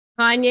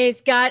Kanye's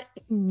got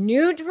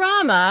new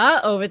drama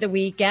over the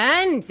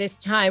weekend, this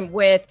time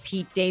with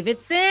Pete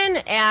Davidson,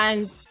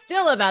 and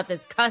still about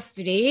this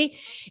custody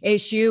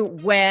issue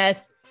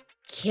with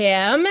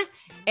Kim.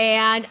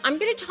 And I'm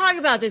going to talk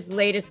about this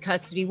latest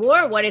custody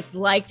war, what it's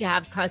like to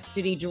have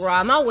custody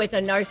drama with a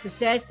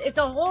narcissist. It's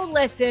a whole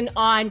lesson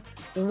on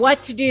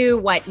what to do,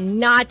 what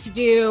not to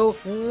do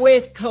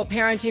with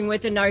co-parenting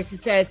with a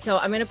narcissist. So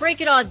I'm going to break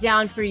it all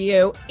down for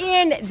you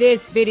in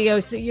this video.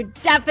 So you're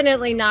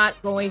definitely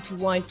not going to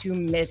want to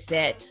miss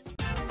it.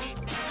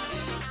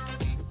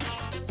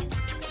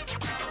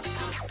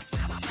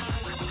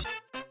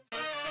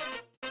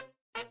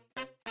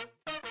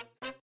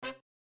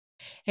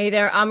 Hey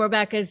there, I'm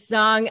Rebecca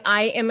Zung.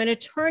 I am an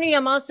attorney.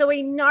 I'm also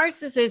a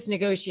narcissist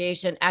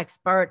negotiation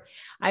expert.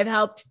 I've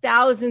helped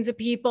thousands of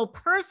people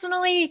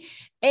personally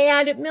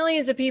and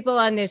millions of people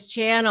on this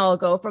channel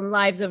go from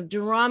lives of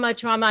drama,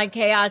 trauma, and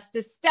chaos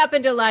to step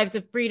into lives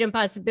of freedom,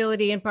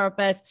 possibility, and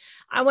purpose.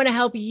 I want to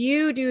help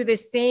you do the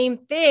same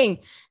thing.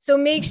 So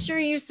make sure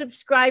you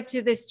subscribe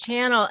to this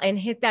channel and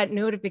hit that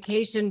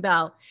notification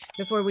bell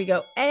before we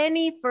go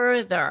any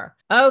further.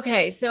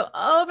 Okay, so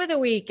over the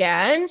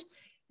weekend,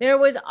 there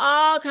was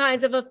all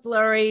kinds of a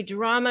flurry,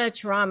 drama,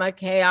 trauma,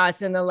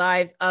 chaos in the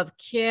lives of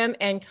Kim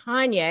and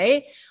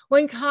Kanye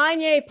when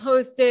Kanye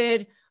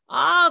posted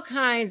all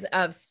kinds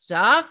of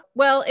stuff.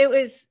 Well, it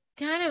was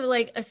kind of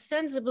like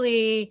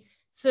ostensibly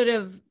sort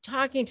of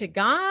talking to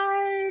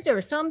God or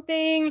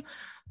something,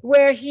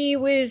 where he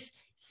was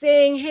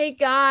saying, hey,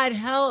 God,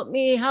 help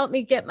me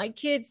get my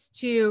kids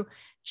to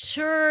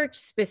church,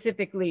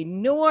 specifically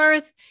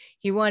North.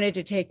 He wanted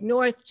to take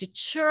North to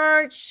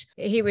church.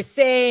 He was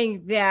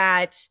saying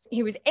that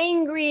he was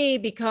angry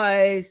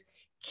because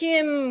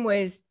Kim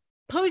was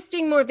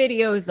posting more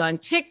videos on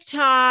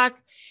TikTok,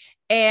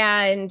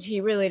 and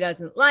he really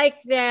doesn't like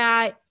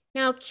that.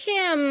 Now,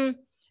 Kim,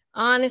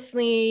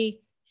 honestly,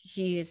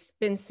 he's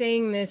been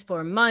saying this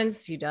for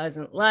months. He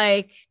doesn't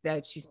like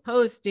that she's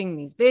posting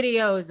these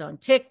videos on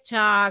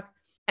TikTok.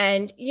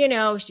 And,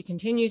 she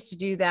continues to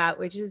do that,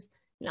 which is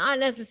not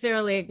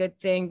necessarily a good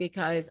thing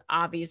because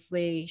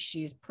obviously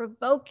she's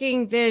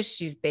provoking this.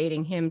 She's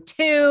baiting him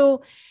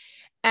too.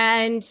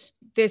 And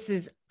this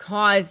is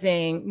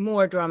causing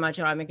more drama,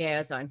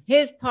 chaos on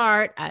his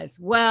part as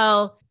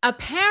well.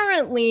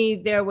 Apparently,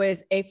 there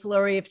was a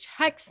flurry of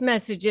text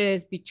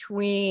messages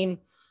between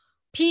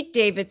Pete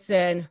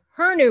Davidson,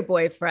 her new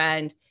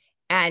boyfriend,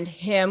 and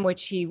him,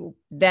 which he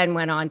then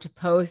went on to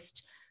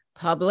post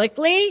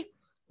publicly,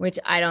 which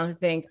I don't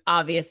think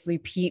obviously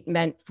Pete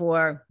meant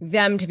for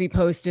them to be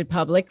posted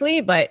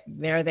publicly, but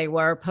there they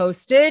were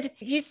posted.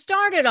 He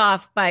started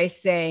off by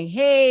saying,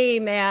 hey,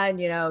 man,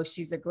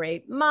 she's a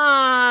great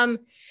mom.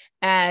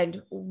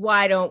 And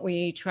why don't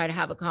we try to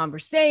have a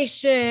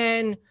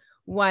conversation?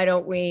 Why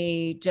don't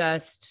we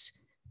just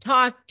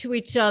talk to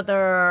each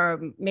other?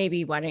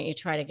 Maybe why don't you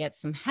try to get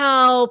some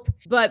help?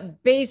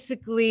 But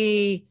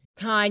basically,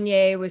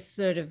 Kanye was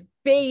sort of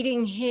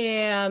baiting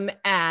him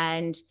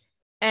and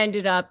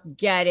ended up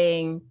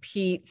getting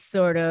Pete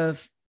sort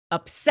of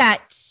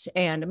upset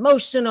and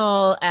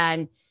emotional.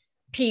 And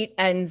Pete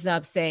ends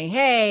up saying,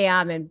 hey,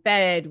 I'm in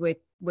bed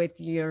with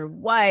your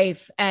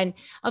wife. And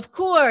of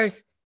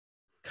course,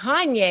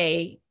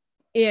 Kanye,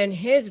 in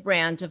his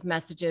rant of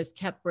messages,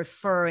 kept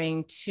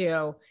referring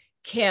to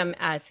Kim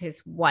as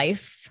his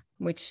wife,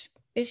 which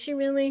is she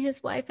really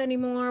his wife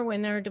anymore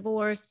when they're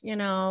divorced?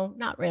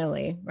 Not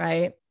really,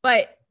 right?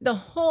 But the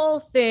whole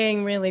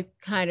thing really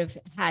kind of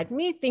had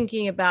me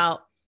thinking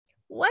about,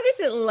 what is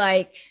it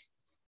like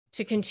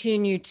to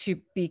continue to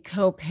be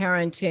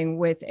co-parenting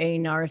with a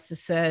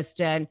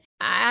narcissist? And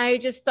I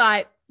just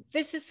thought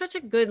this is such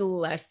a good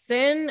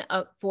lesson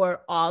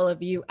for all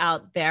of you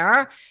out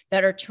there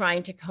that are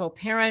trying to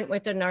co-parent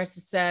with a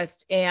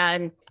narcissist.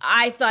 And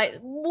I thought,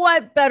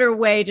 what better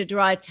way to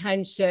draw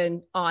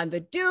attention on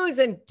the do's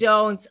and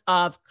don'ts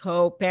of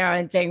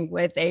co-parenting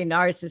with a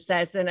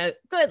narcissist, and a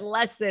good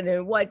lesson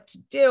in what to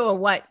do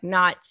and what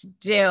not to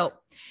do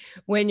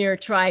when you're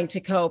trying to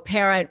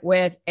co-parent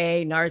with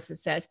a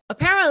narcissist.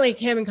 Apparently,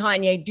 Kim and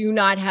Kanye do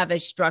not have a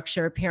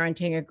structured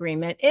parenting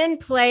agreement in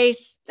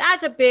place.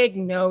 That's a big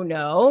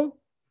no-no.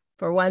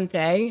 For one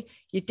thing,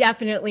 you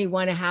definitely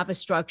want to have a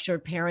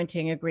structured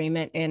parenting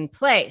agreement in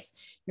place.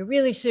 You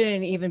really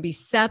shouldn't even be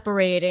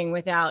separating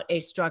without a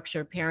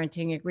structured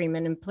parenting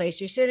agreement in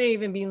place. You shouldn't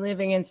even be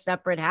living in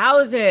separate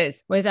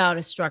houses without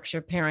a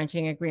structured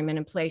parenting agreement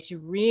in place. You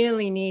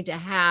really need to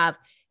have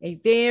a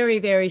very,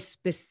 very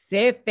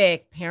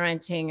specific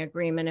parenting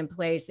agreement in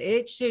place.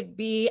 It should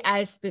be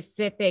as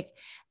specific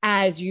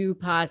as you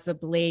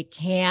possibly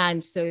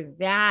can. So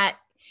that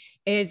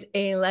is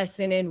a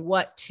lesson in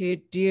what to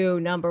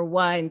do. Number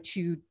one,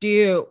 to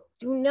do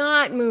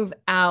not move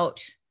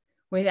out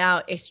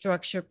without a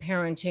structured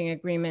parenting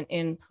agreement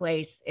in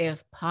place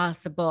if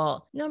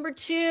possible. Number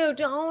two,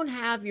 don't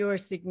have your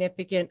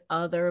significant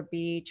other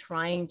be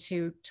trying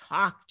to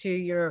talk to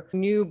your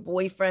new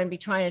boyfriend, be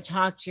trying to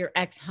talk to your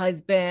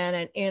ex-husband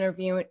and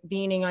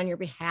intervening on your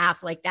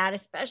behalf like that,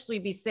 especially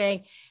be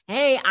saying,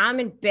 hey,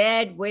 I'm in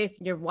bed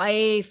with your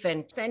wife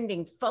and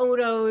sending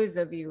photos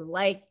of you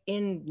like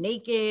in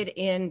naked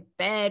in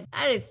bed.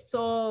 That is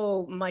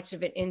so much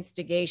of an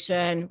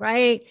instigation,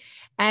 right?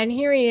 And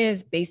here he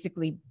is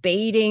basically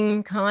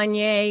baiting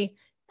Kanye.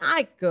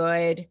 Not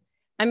good.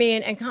 I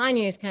mean, and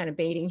Kanye is kind of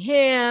baiting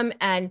him.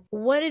 And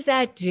what does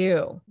that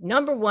do?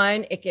 Number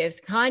one, it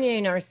gives Kanye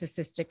a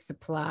narcissistic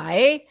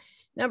supply.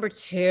 Number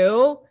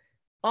two,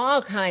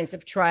 all kinds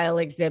of trial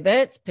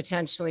exhibits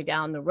potentially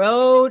down the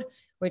road,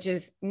 which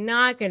is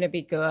not going to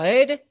be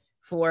good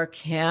for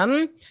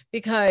Kim,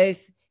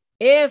 because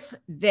if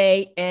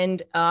they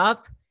end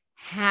up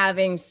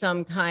having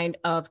some kind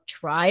of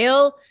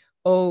trial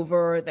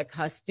over the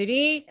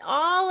custody,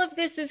 all of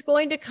this is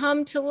going to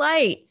come to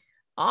light.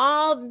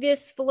 All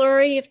this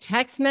flurry of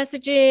text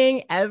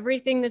messaging,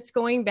 everything that's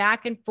going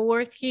back and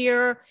forth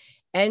here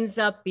ends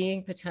up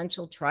being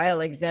potential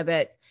trial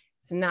exhibits.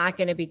 It's not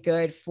going to be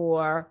good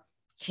for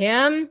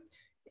Kim.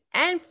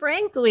 And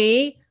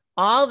frankly,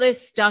 all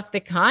this stuff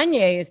that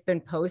Kanye has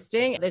been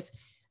posting, this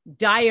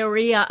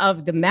diarrhea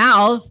of the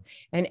mouth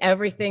and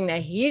everything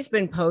that he's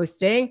been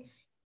posting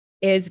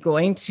is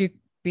going to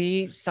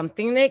be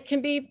something that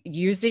can be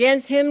used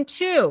against him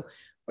too.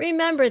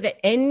 Remember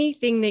that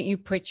anything that you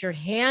put your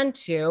hand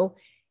to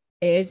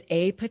is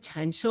a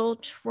potential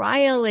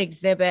trial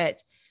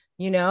exhibit,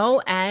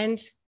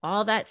 and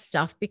all that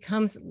stuff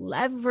becomes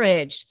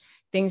leverage,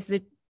 things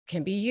that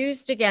can be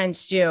used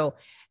against you.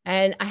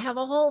 And I have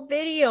a whole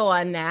video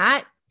on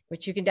that,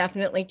 which you can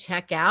definitely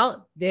check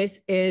out.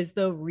 This is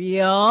the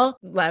real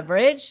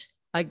leverage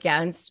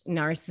against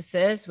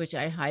narcissists, which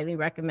I highly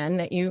recommend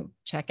that you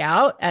check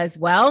out as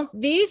well.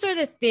 These are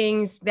the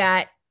things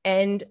that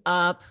end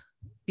up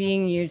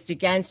being used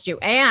against you.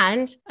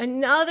 And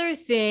another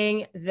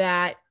thing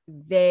that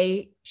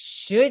they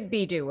should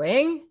be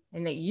doing,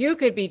 and that you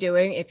could be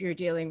doing if you're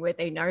dealing with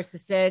a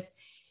narcissist,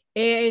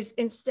 is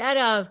instead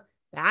of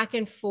back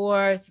and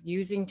forth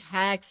using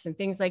text and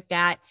things like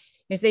that,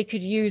 is they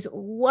could use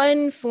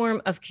one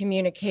form of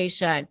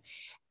communication.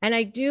 And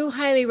I do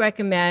highly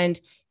recommend,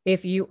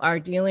 if you are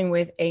dealing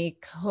with a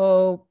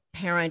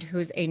co-parent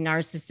who's a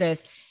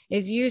narcissist,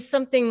 is use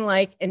something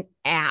like an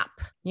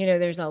app.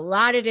 There's a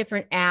lot of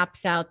different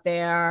apps out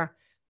there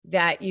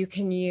that you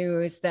can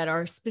use that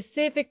are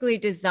specifically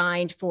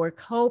designed for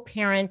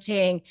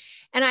co-parenting.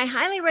 And I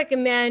highly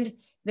recommend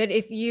that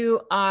if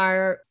you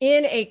are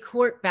in a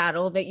court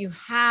battle, that you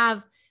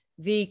have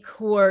the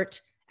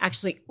court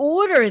actually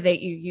order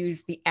that you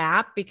use the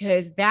app,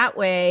 because that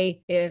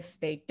way, if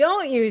they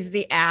don't use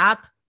the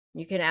app,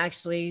 you can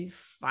actually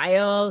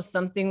file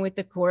something with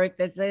the court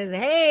that says,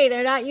 hey,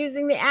 they're not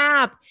using the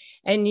app.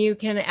 And you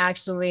can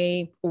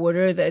actually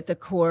order that the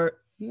court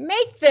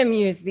make them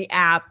use the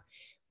app,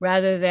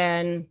 rather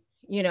than,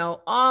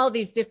 all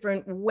these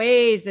different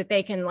ways that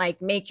they can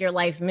make your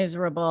life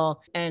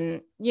miserable.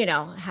 And,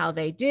 how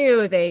they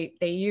do, they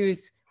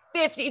use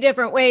 50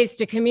 different ways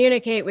to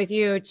communicate with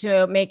you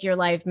to make your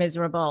life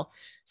miserable.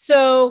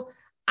 So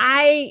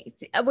I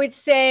would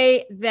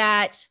say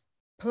that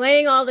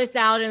playing all this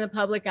out in the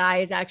public eye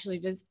is actually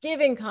just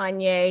giving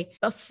Kanye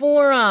a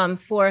forum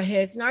for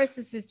his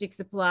narcissistic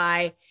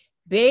supply.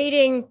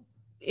 Baiting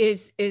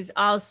is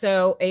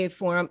also a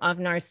form of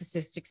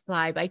narcissistic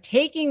supply. By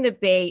taking the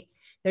bait,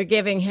 they're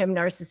giving him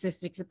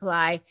narcissistic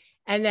supply.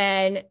 And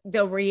then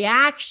the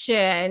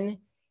reaction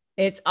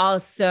is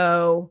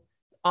also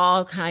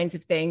all kinds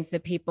of things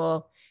that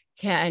people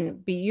can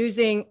be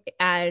using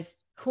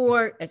as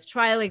court, as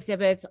trial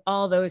exhibits,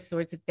 all those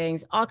sorts of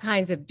things, all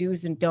kinds of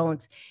do's and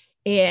don'ts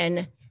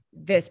in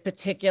this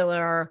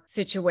particular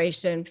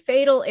situation,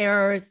 fatal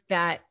errors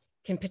that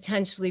can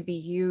potentially be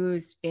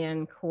used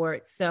in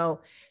court.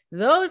 So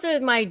those are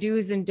my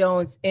do's and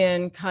don'ts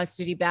in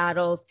custody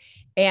battles,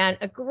 and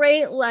a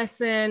great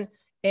lesson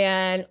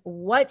and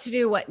what to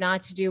do, what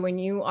not to do when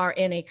you are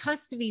in a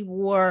custody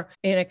war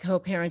in a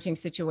co-parenting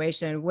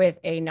situation with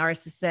a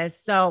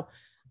narcissist. So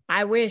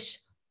I wish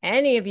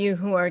any of you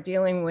who are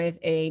dealing with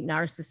a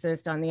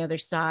narcissist on the other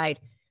side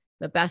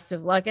the best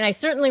of luck. And I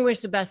certainly wish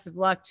the best of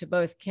luck to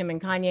both Kim and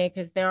Kanye,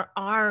 because there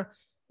are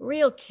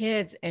real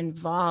kids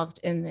involved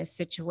in this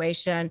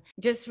situation.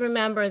 Just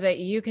remember that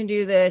you can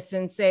do this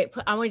and say,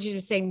 I want you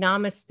to say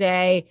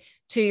namaste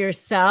to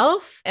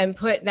yourself and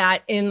put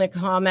that in the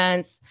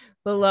comments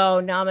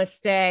below.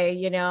 Namaste.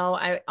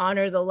 I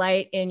honor the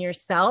light in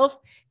yourself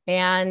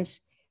and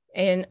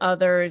in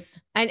others.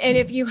 And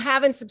if you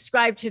haven't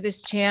subscribed to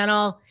this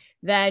channel,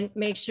 then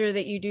make sure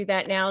that you do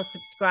that now.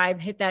 Subscribe,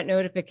 hit that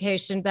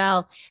notification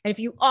bell. And if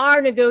you are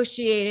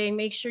negotiating,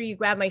 make sure you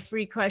grab my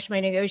free Crush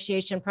My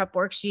Negotiation Prep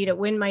worksheet at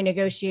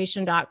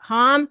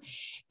winmynegotiation.com.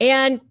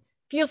 And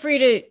feel free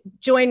to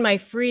join my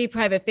free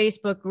private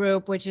Facebook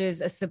group, which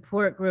is a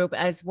support group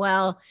as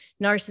well,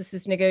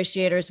 Narcissist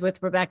Negotiators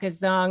with Rebecca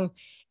Zung.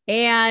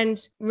 And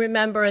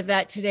remember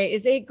that today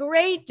is a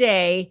great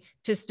day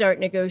to start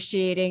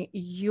negotiating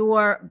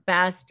your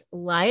best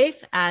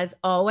life, as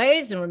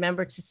always. And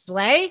remember to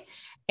slay.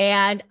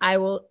 And I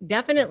will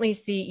definitely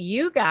see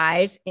you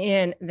guys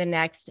in the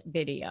next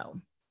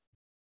video.